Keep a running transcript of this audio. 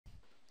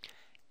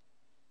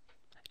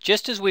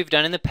just as we've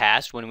done in the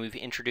past when we've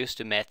introduced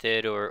a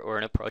method or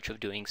an approach of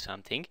doing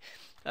something,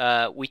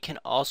 we can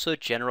also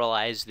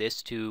generalize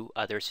this to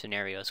other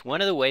scenarios.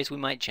 One of the ways we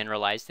might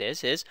generalize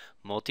this is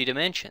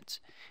multi-dimensions.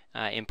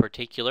 In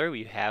particular,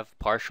 we have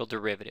partial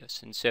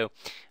derivatives. And so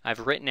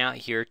I've written out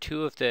here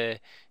two of the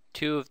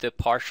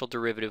partial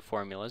derivative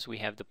formulas. We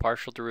have the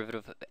partial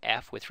derivative of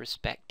f with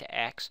respect to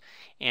x,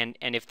 and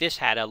if this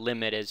had a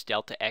limit as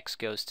delta x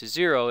goes to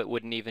 0, it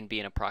wouldn't even be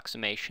an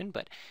approximation,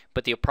 but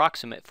the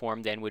approximate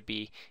form then would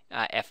be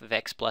f of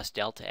x plus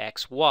delta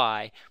x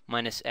y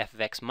minus f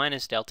of x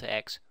minus delta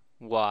x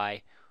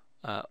y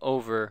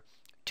over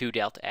 2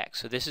 delta x.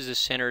 So this is a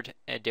centered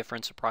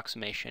difference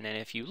approximation, and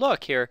if you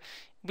look here,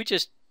 we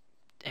just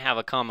have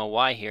a comma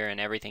y here, and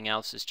everything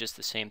else is just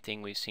the same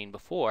thing we've seen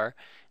before.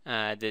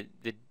 The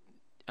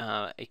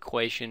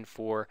equation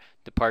for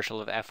the partial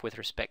of f with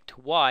respect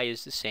to y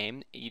is the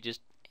same. You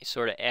just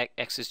sort of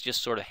x is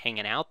just sort of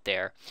hanging out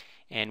there,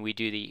 and we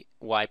do the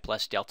y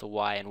plus delta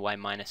y and y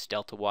minus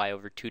delta y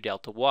over 2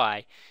 delta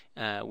y.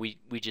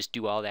 We just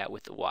do all that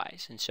with the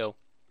y's, and so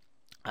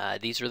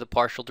these are the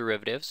partial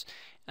derivatives.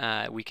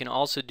 We can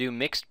also do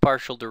mixed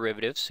partial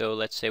derivatives. So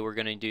let's say we're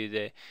going to do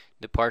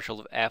the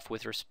partial of f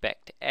with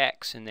respect to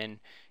x, and then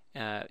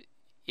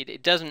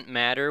it doesn't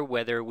matter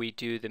whether we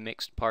do the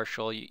mixed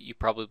partial. You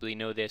probably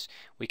know this.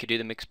 We could do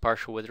the mixed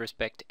partial with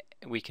respect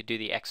to, we could do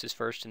the x's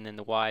first and then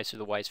the y's, or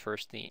the y's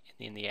first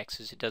and the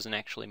x's. It doesn't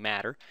actually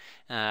matter.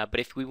 But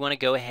if we want to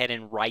go ahead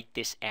and write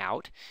this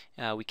out,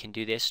 we can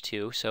do this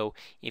too. So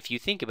if you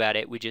think about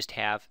it, we just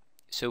have,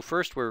 so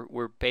first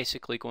we're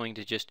basically going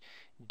to just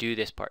do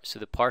this part. So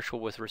the partial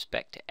with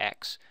respect to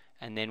x,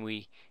 and then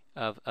we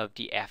of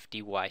df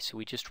dy. So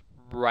we just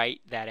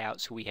write that out.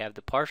 So we have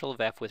the partial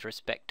of f with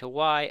respect to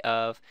y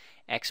of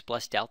x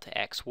plus delta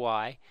x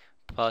y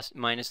plus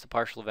minus the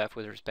partial of f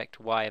with respect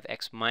to y of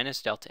x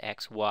minus delta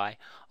x y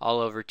all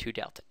over 2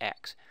 delta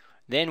x.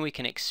 Then we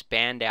can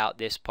expand out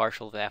this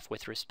partial of f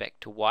with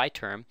respect to y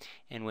term,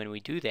 and when we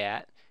do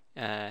that,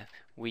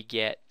 we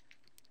get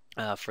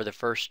for the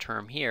first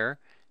term here,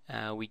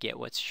 we get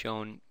what's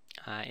shown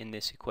in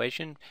this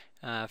equation.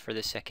 For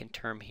the second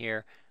term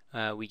here,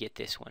 we get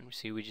this one.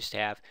 See, we just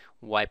have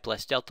y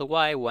plus delta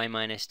y, y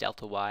minus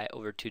delta y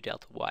over 2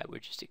 delta y. We're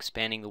just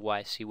expanding the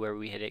y. See where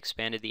we had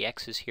expanded the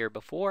x's here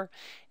before,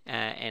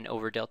 and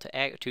over delta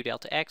x, 2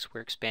 delta x,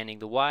 we're expanding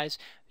the y's.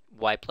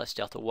 Y plus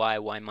delta y,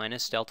 y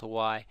minus delta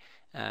y,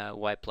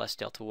 y plus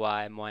delta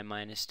y, and y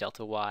minus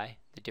delta y.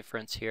 The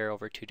difference here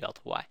over 2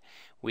 delta y.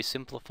 We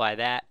simplify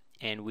that,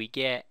 and we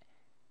get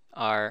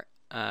our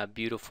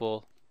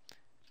beautiful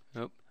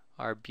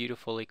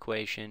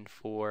equation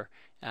for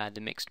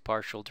the mixed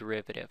partial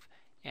derivative.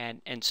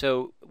 And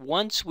so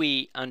once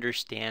we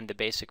understand the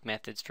basic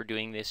methods for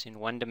doing this in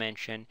one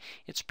dimension,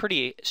 it's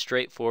pretty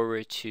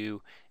straightforward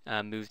to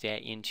move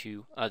that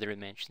into other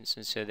dimensions.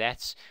 And so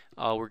that's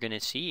all we're going to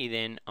see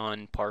then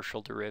on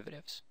partial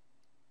derivatives.